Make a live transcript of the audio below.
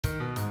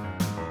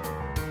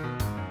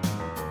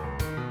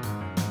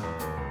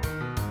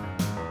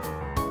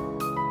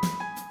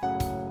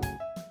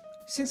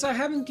Since I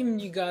haven't given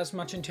you guys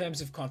much in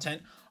terms of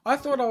content, I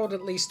thought I would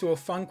at least do a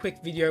fun quick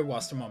video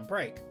whilst I'm on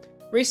break.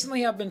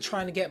 Recently I've been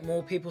trying to get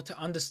more people to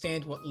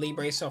understand what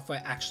Libre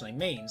Software actually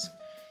means.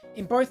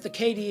 In both the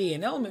KDE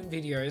and Element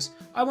videos,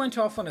 I went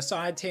off on a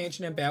side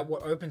tangent about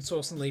what open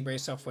source and Libre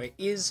Software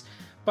is,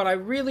 but I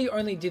really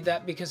only did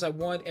that because I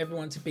wanted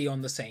everyone to be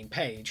on the same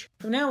page.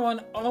 From now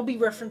on, I'll be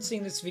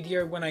referencing this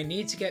video when I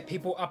need to get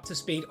people up to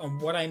speed on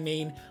what I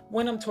mean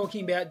when I'm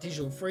talking about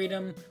digital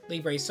freedom,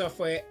 Libre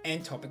Software,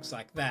 and topics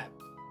like that.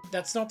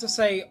 That's not to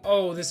say,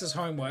 oh, this is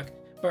homework,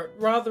 but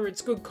rather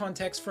it's good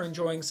context for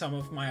enjoying some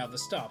of my other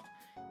stuff.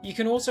 You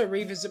can also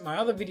revisit my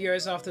other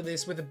videos after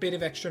this with a bit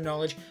of extra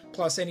knowledge,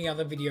 plus any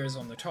other videos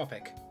on the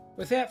topic.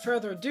 Without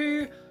further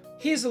ado,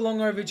 here's a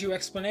long overdue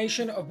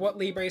explanation of what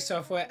Libre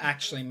Software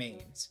actually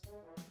means.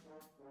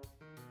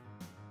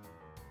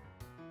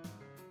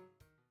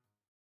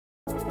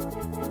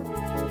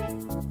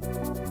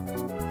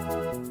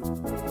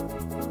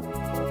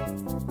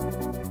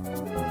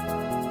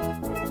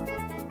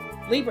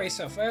 Libre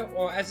Software,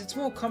 or as it's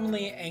more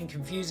commonly and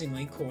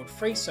confusingly called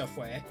free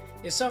software,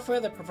 is software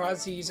that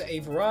provides the user a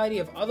variety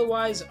of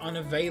otherwise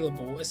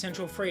unavailable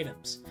essential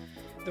freedoms.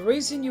 The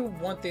reason you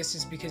want this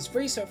is because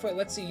free software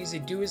lets the user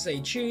do as they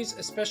choose,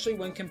 especially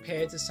when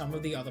compared to some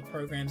of the other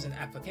programs and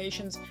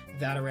applications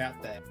that are out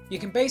there. You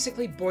can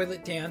basically boil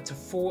it down to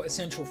 4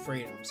 essential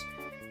freedoms.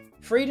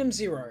 Freedom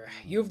 0.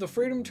 You have the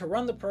freedom to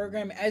run the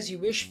program as you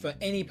wish for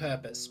any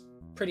purpose.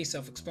 Pretty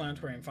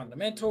self-explanatory and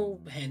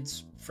fundamental,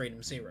 hence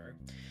Freedom 0.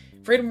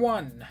 Freedom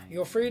 1.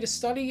 You're free to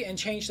study and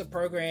change the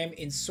program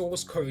in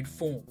source code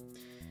form.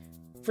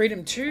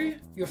 Freedom 2.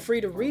 You're free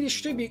to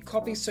redistribute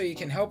copies so you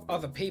can help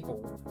other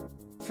people.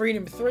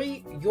 Freedom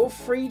 3. You're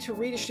free to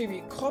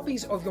redistribute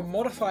copies of your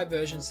modified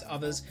versions to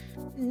others,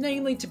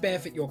 namely to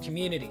benefit your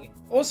community.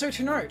 Also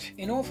to note,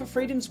 in order for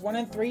Freedoms 1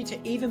 and 3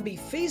 to even be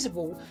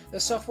feasible, the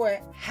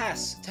software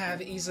has to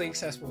have easily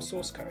accessible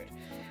source code.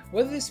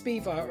 Whether this be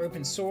via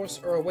open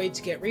source or a way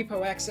to get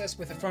repo access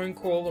with a phone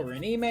call or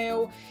an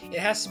email, it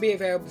has to be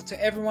available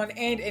to everyone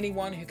and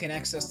anyone who can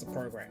access the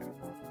program.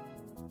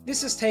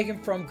 This is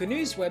taken from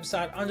GNU's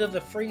website under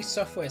the free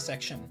software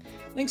section.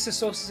 Links to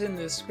sources in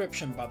the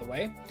description, by the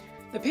way.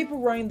 The people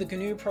running the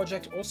GNU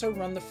project also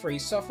run the Free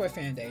Software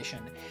Foundation,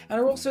 and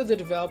are also the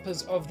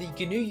developers of the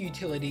GNU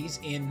utilities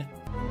in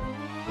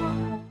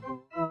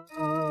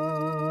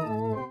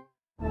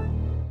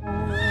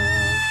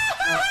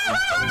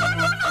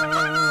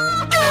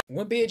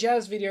Wouldn't be a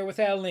Jazz video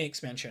without a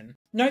Linux mention.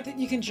 Note that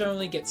you can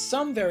generally get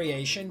some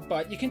variation,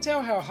 but you can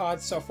tell how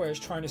hard software is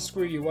trying to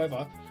screw you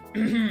over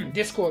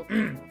Discord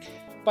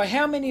by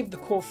how many of the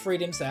core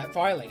freedoms that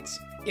violates.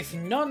 If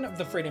none of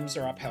the freedoms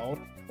are upheld,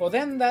 well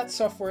then that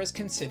software is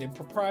considered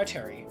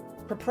proprietary.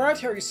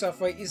 Proprietary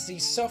software is the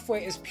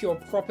software as pure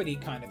property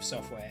kind of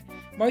software.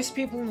 Most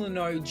people in the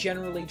know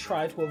generally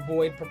try to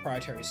avoid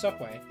proprietary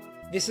software.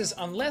 This is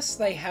unless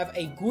they have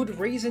a good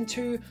reason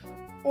to,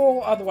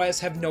 or otherwise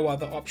have no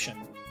other option.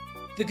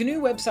 The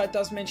GNU website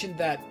does mention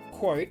that,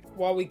 quote,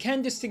 while we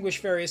can distinguish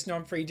various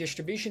non-free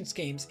distribution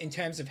schemes in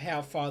terms of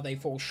how far they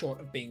fall short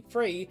of being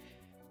free,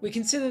 we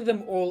consider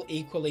them all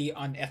equally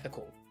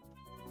unethical.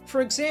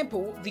 For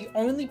example, the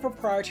only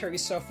proprietary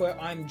software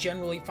I'm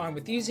generally fine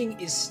with using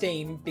is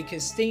Steam,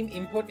 because Steam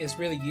input is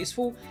really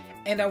useful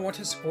and I want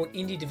to support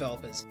indie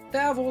developers.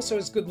 Valve also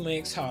has good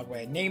Linux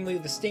hardware, namely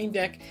the Steam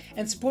Deck,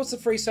 and supports the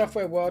free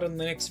software world on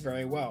Linux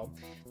very well.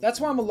 That's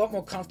why I'm a lot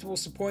more comfortable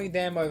supporting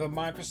them over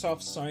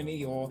Microsoft,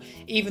 Sony, or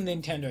even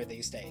Nintendo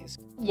these days.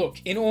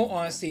 Look, in all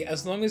honesty,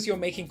 as long as you're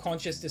making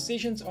conscious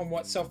decisions on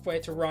what software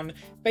to run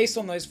based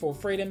on those 4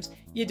 freedoms,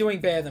 you're doing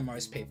better than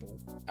most people.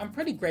 I'm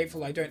pretty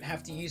grateful I don't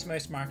have to use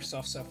most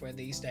Microsoft software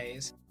these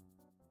days.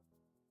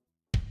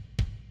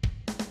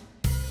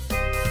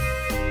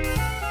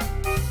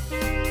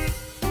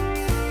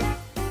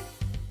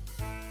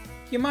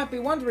 You might be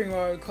wondering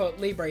why we call it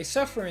Libre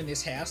Software in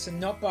this house and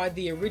not by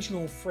the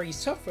original free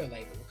software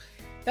label.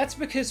 That's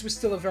because we're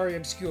still a very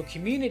obscure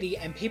community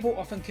and people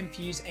often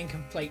confuse and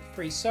conflate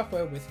free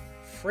software with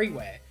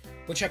freeware,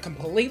 which are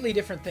completely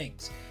different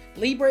things.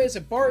 Libre is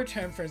a borrowed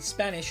term from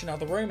Spanish and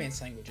other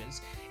Romance languages.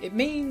 It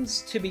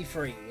means to be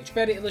free, which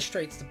better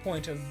illustrates the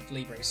point of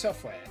Libre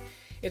Software.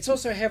 It's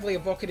also heavily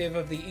evocative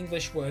of the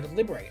English word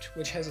liberate,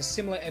 which has a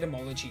similar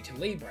etymology to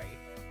Libre.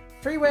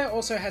 Freeware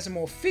also has a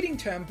more fitting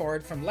term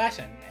borrowed from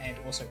Latin, and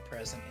also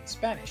present in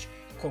Spanish,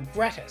 called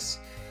gratis.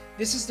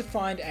 This is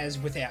defined as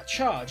without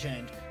charge,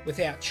 and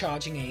without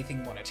charging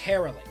anything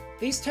monetarily.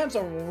 These terms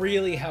are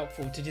really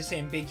helpful to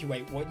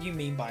disambiguate what you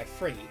mean by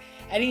free,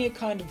 adding a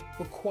kind of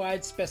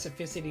required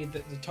specificity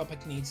that the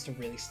topic needs to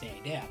really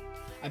stand out.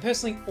 I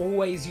personally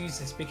always use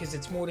this because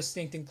it's more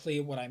distinct and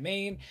clear what I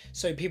mean,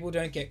 so people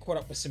don't get caught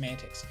up with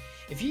semantics.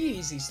 If you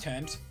use these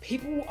terms,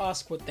 people will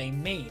ask what they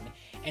mean,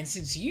 and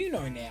since you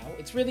know now,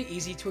 it's really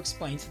easy to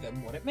explain to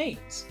them what it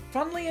means.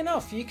 Funnily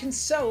enough, you can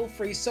sell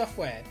free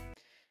software.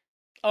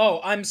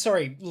 Oh, I'm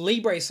sorry,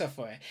 Libre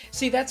Software.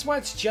 See, that's why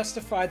it's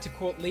justified to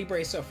call it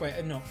Libre Software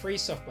and not free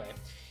software.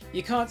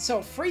 You can't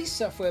sell free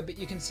software, but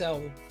you can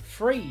sell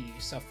free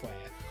software.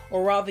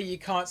 or rather you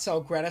can't sell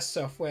gratis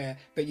software,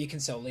 but you can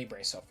sell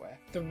Libre software.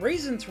 The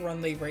reason to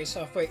run Libre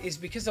software is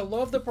because a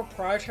lot of the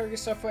proprietary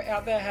software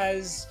out there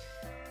has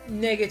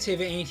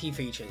negative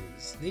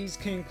anti-features. These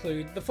can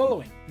include the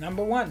following.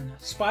 Number 1,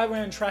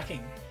 spyware and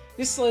tracking.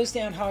 This slows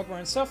down hardware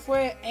and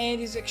software and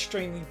is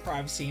extremely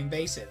privacy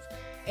invasive.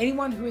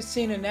 Anyone who has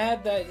seen an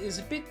ad that is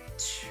a bit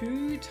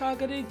too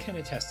targeted can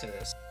attest to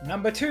this.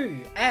 Number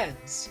 2,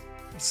 ads.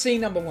 See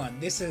number 1,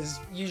 this is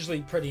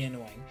usually pretty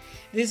annoying.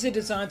 These are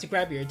designed to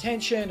grab your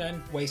attention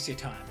and waste your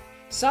time.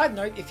 Side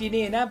note, if you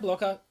need an ad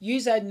blocker,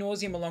 use Ad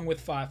Nauseam along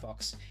with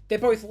Firefox. They're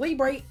both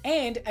Libre,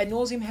 and Ad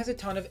Nauseam has a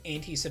ton of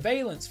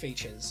anti-surveillance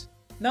features.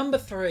 Number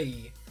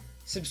 3,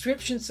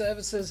 subscription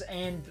services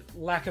and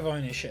lack of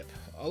ownership.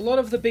 A lot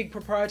of the big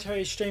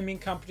proprietary streaming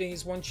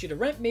companies want you to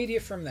rent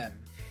media from them.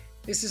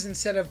 This is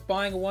instead of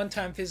buying a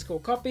one-time physical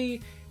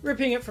copy,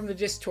 ripping it from the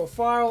disc to a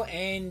file,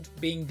 and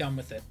being done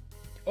with it.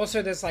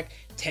 Also, there's like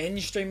 10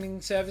 streaming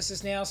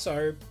services now,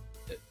 so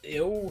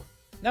ew.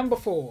 Number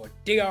 4,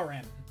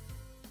 DRM.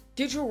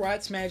 Digital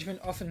rights management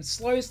often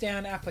slows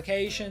down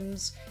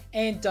applications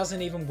and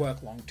doesn't even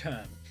work long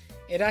term.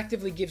 It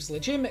actively gives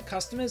legitimate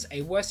customers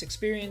a worse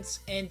experience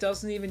and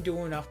doesn't even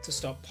do enough to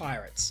stop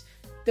pirates.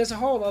 There's a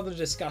whole other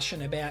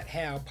discussion about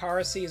how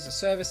piracy is a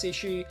service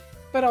issue,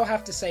 but I'll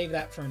have to save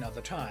that for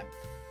another time.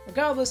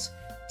 Regardless,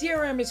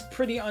 DRM is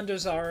pretty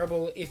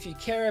undesirable if you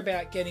care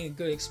about getting a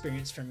good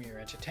experience from your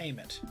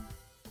entertainment.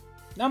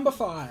 Number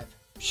 5,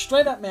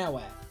 straight up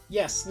malware.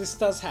 Yes, this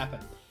does happen.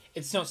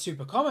 It's not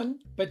super common,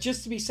 but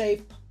just to be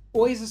safe,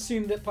 always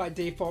assume that by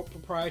default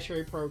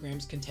proprietary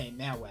programs contain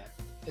malware,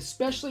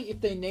 especially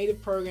if they're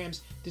native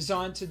programs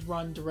designed to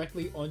run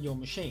directly on your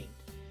machine.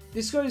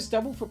 This goes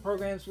double for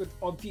programs with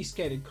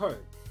obfuscated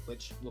code,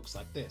 which looks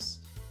like this,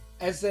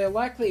 as they're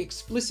likely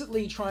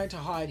explicitly trying to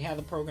hide how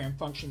the program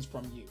functions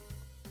from you.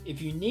 If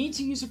you need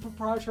to use a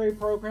proprietary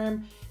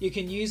program, you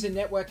can use a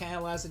network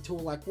analyzer tool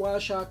like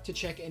Wireshark to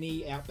check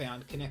any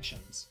outbound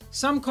connections.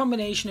 Some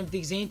combination of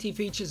these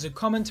anti-features are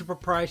common to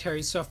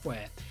proprietary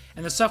software,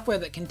 and the software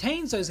that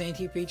contains those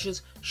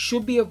anti-features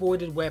should be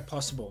avoided where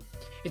possible.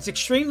 It's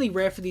extremely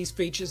rare for these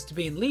features to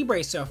be in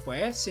Libre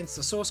software, since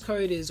the source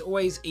code is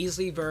always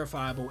easily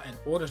verifiable and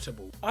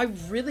auditable. I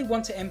really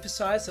want to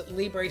emphasize that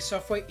Libre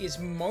software is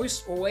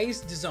most always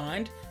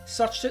designed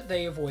such that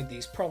they avoid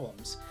these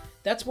problems.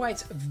 That's why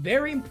it's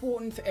very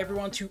important for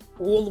everyone to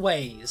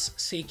always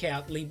seek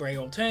out Libre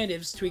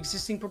alternatives to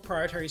existing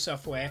proprietary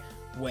software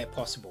where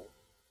possible.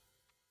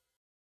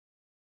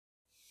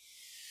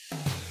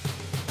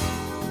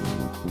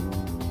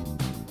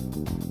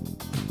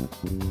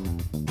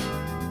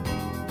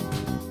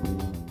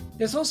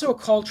 There's also a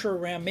culture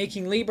around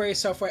making Libre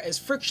software as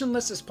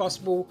frictionless as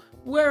possible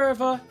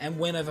wherever and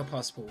whenever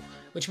possible,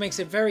 which makes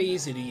it very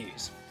easy to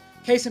use.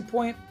 Case in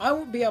point, I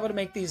wouldn't be able to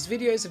make these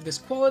videos of this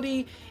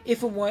quality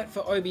if it weren't for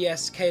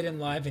OBS,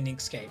 Kdenlive, and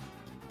Inkscape.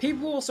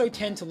 People also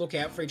tend to look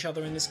out for each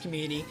other in this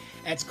community,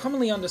 and it's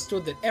commonly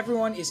understood that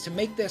everyone is to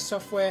make their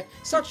software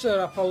such that it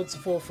upholds the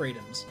 4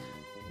 freedoms.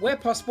 Where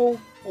possible,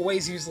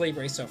 always use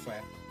Libre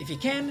software. If you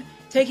can,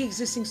 take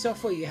existing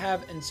software you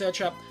have and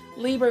search up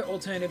Libre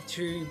alternative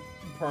to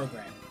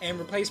program, and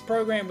replace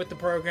program with the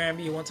program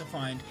you want to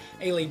find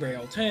a Libre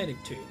alternative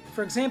to.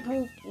 For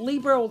example,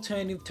 Libre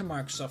alternative to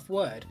Microsoft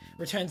Word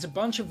returns a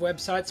bunch of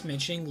websites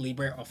mentioning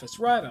LibreOffice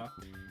Writer.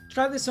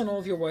 Try this on all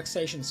of your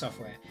workstation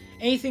software.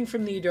 Anything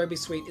from the Adobe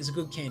suite is a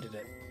good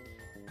candidate.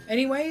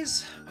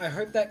 Anyways, I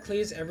hope that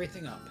clears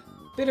everything up.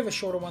 Bit of a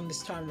shorter one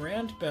this time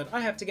around, but I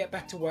have to get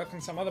back to work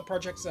on some other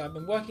projects that I've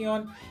been working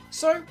on,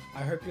 so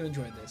I hope you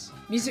enjoyed this.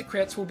 Music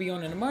credits will be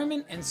on in a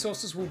moment, and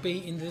sources will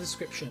be in the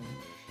description.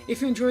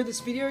 If you enjoyed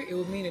this video, it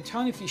would mean a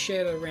ton if you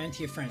shared it around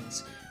to your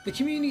friends. The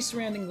community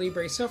surrounding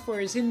Libre software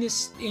is in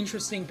this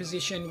interesting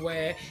position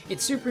where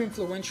it's super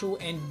influential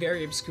and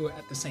very obscure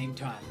at the same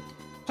time.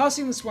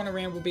 Passing this one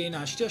around will be a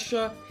nice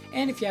gesture,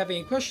 and if you have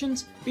any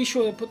questions, be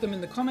sure to put them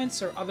in the comments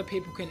so other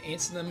people can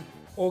answer them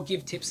or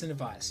give tips and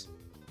advice.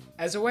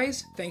 As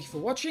always, thank you for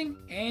watching,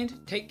 and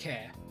take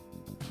care.